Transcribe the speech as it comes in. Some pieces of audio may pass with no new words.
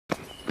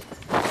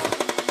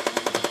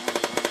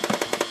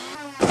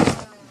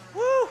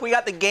we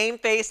got the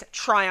GameFace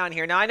Trion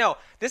here. Now, I know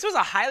this was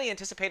a highly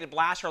anticipated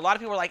blaster. A lot of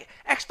people were like,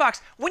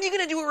 Xbox, when are you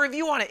going to do a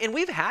review on it? And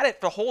we've had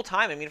it the whole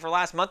time, I mean, for the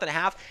last month and a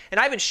half. And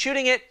I've been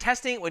shooting it,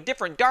 testing it with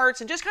different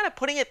darts, and just kind of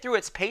putting it through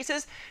its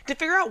paces to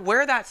figure out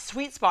where that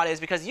sweet spot is,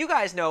 because you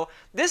guys know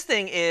this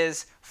thing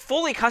is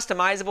fully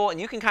customizable, and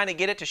you can kind of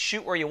get it to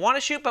shoot where you want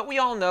to shoot, but we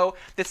all know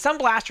that some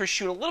blasters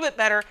shoot a little bit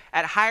better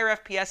at higher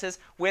FPSs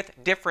with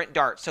different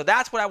darts. So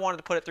that's what I wanted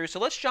to put it through. So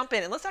let's jump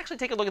in and let's actually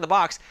take a look at the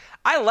box.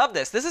 I love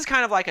this. This is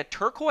kind of like a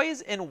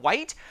turquoise and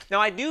white.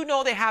 Now, I do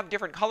know they have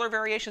different color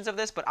variations of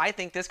this, but I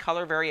think this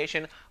color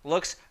variation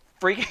looks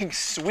freaking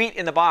sweet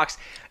in the box.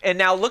 And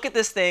now look at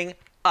this thing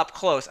up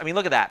close. I mean,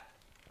 look at that.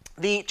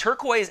 The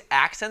turquoise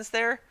accents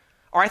there,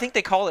 or I think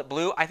they call it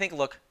blue, I think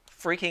look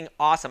freaking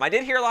awesome. I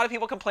did hear a lot of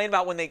people complain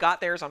about when they got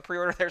theirs on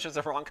pre-order, theirs was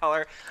the wrong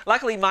color.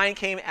 Luckily, mine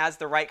came as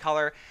the right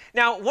color.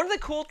 Now, one of the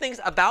cool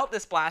things about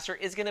this blaster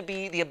is going to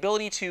be the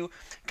ability to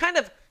kind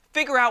of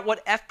figure out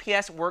what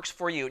FPS works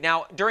for you.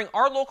 Now, during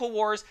our local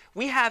wars,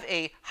 we have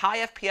a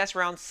high FPS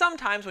round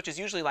sometimes, which is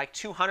usually like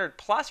 200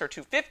 plus or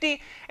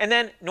 250, and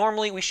then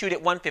normally we shoot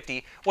at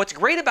 150. What's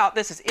great about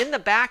this is in the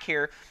back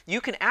here,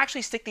 you can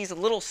actually stick these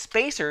little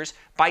spacers.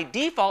 By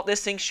default,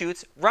 this thing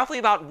shoots roughly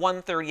about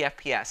 130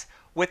 FPS.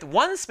 With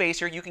one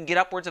spacer, you can get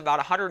upwards of about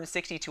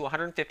 160 to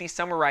 150,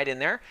 somewhere right in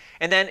there.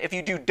 And then if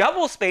you do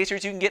double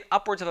spacers, you can get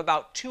upwards of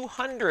about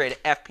 200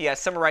 FPS,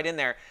 somewhere right in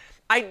there.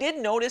 I did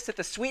notice that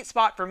the sweet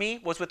spot for me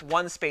was with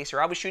one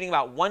spacer. I was shooting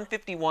about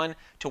 151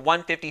 to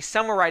 150,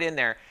 somewhere right in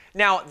there.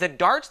 Now, the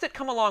darts that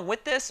come along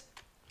with this,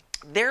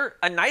 they're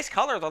a nice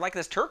color. They're like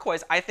this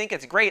turquoise. I think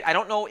it's great. I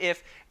don't know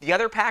if the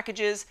other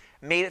packages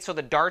made it so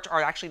the darts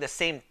are actually the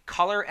same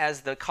color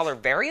as the color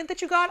variant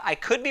that you got. I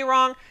could be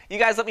wrong. You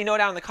guys let me know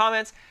down in the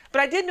comments.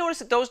 But I did notice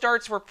that those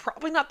darts were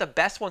probably not the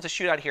best ones to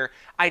shoot out here.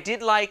 I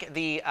did like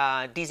the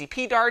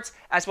DZP darts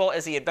as well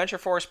as the Adventure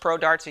Force Pro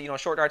darts, so, you know,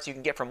 short darts you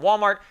can get from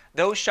Walmart.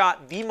 Those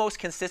shot the most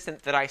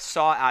consistent that I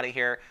saw out of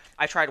here.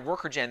 I tried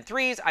Worker Gen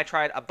 3s. I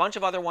tried a bunch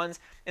of other ones,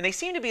 and they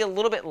seem to be a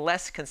little bit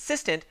less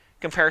consistent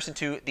comparison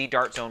to the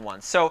Dart Zone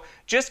ones. So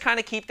just kind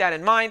of keep that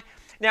in mind.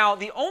 Now,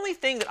 the only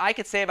thing that I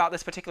could say about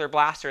this particular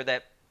blaster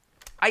that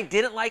I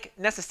didn't like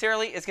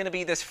necessarily is going to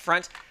be this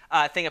front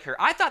thing up here.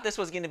 I thought this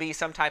was going to be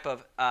some type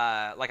of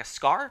like a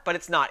scar, but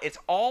it's not. It's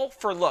all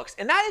for looks,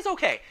 and that is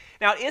okay.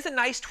 Now, it is a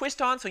nice twist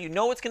on, so you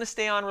know it's going to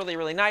stay on really,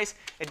 really nice.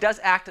 It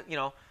does act, you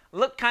know,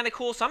 look kind of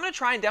cool, so I'm going to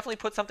try and definitely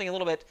put something a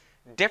little bit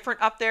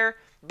different up there,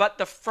 but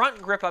the front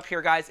grip up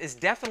here, guys, is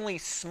definitely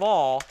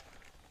small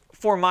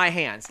for my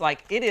hands.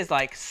 Like, it is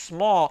like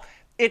small.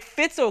 It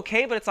fits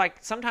okay, but it's like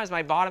sometimes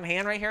my bottom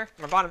hand right here,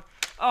 my bottom,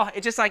 oh,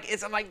 it just like,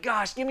 I'm like,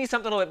 gosh, give me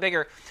something a little bit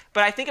bigger.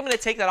 But I think I'm going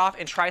to take that off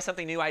and try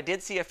something new. I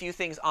did see a few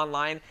things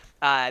online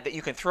that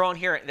you can throw on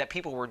here that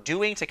people were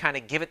doing to kind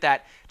of give it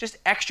that just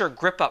extra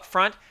grip up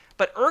front.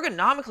 But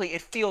ergonomically,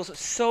 it feels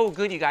so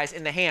good, you guys,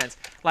 in the hands.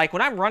 Like,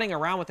 when I'm running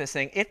around with this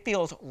thing, it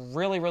feels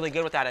really, really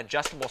good with that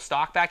adjustable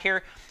stock back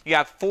here. You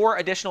have 4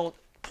 additional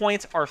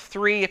points, or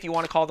 3 if you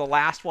want to call the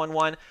last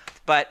one.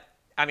 But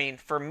I mean,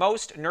 for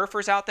most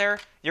nerfers out there,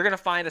 you're going to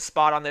find a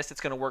spot on this that's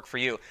going to work for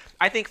you.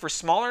 I think for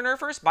smaller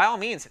nerfers, by all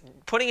means,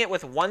 putting it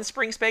with one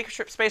spring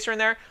spacer in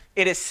there,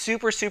 it is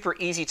super, super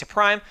easy to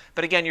prime.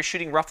 But again, you're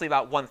shooting roughly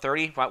about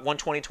 130, about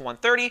 120 to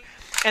 130.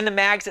 And the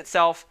mags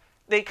itself,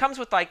 they comes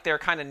with like their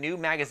kind of new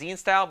magazine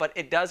style, but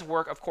it does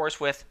work, of course,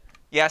 with,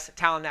 yes,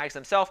 Talon mags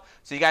themselves.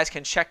 So you guys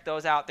can check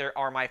those out. There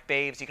are my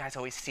faves. You guys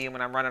always see them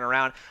when I'm running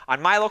around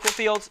on my local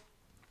fields.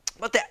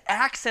 But the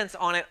accents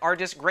on it are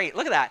just great.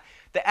 Look at that.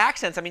 The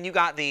accents, I mean, you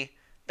got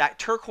that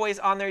turquoise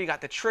on there, you got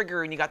the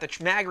trigger, and you got the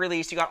mag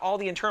release, you got all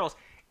the internals.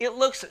 It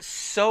looks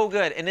so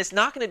good, and it's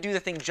not going to do the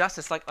thing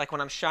justice like when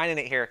I'm shining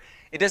it here.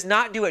 It does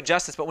not do it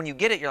justice, but when you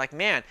get it, you're like,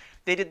 man,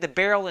 they did the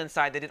barrel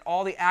inside, they did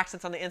all the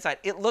accents on the inside.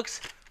 It looks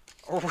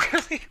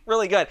really,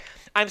 really good.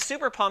 I'm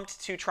super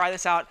pumped to try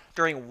this out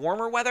during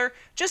warmer weather,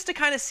 just to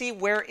kind of see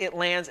where it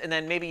lands, and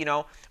then maybe, you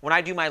know, when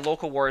I do my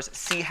local wars,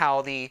 see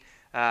how the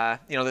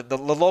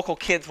local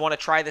kids want to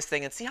try this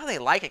thing and see how they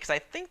like it, because I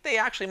think they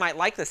actually might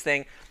like this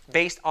thing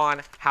based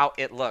on how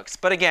it looks.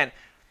 But again,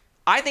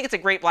 I think it's a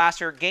great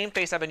blaster.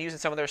 GameFace, I've been using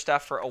some of their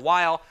stuff for a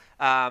while.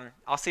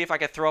 I'll see if I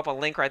could throw up a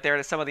link right there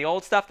to some of the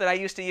old stuff that I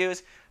used to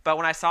use. But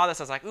when I saw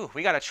this, I was like, ooh,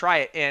 we got to try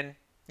it. And,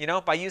 you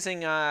know, by using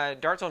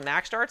Dart Zone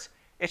Max darts,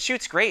 it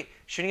shoots great.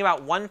 Shooting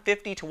about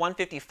 150 to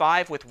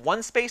 155 with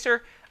one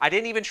spacer. I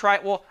didn't even try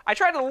it. Well, I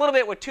tried it a little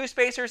bit with 2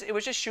 spacers. It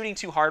was just shooting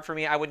too hard for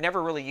me. I would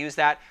never really use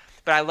that.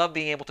 But I love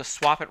being able to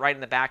swap it right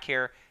in the back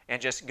here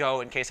and just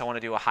go in case I want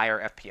to do a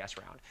higher FPS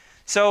round.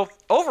 So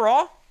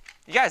overall,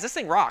 you guys, this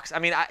thing rocks. I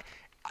mean,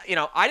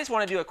 I just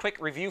want to do a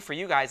quick review for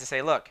you guys to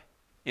say, look,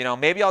 you know,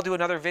 maybe I'll do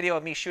another video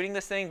of me shooting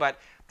this thing, but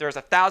there's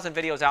 1,000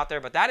 videos out there.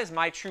 But that is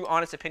my true,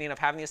 honest opinion of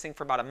having this thing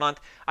for about a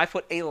month. I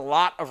put a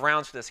lot of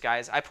rounds for this,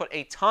 guys. I put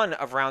a ton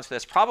of rounds for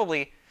this,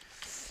 probably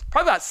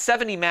about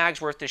 70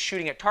 mags worth of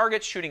shooting at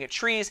targets, shooting at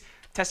trees,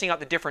 testing out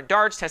the different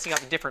darts, testing out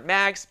the different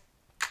mags.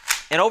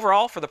 And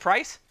overall, for the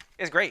price,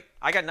 it's great.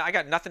 I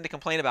got nothing to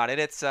complain about it.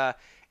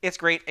 It's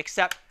great,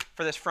 except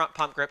for this front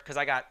pump grip, because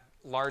I got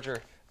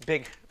larger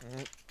big,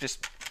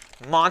 just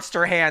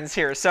monster hands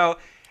here. So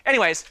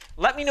anyways,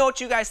 let me know what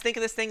you guys think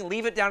of this thing.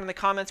 Leave it down in the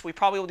comments. We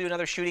probably will do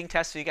another shooting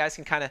test so you guys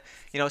can kind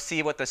of,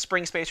 see what the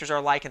spring spacers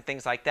are like and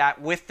things like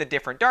that with the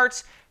different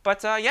darts.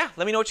 But yeah,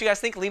 let me know what you guys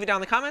think. Leave it down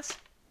in the comments.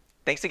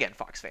 Thanks again,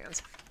 Fox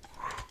fans.